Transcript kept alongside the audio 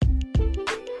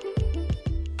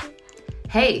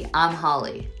Hey, I'm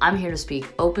Holly. I'm here to speak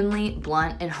openly,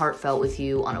 blunt, and heartfelt with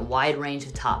you on a wide range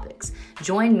of topics.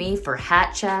 Join me for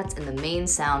hat chats and the main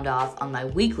sound off on my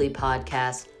weekly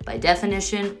podcast, by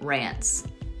definition, Rants.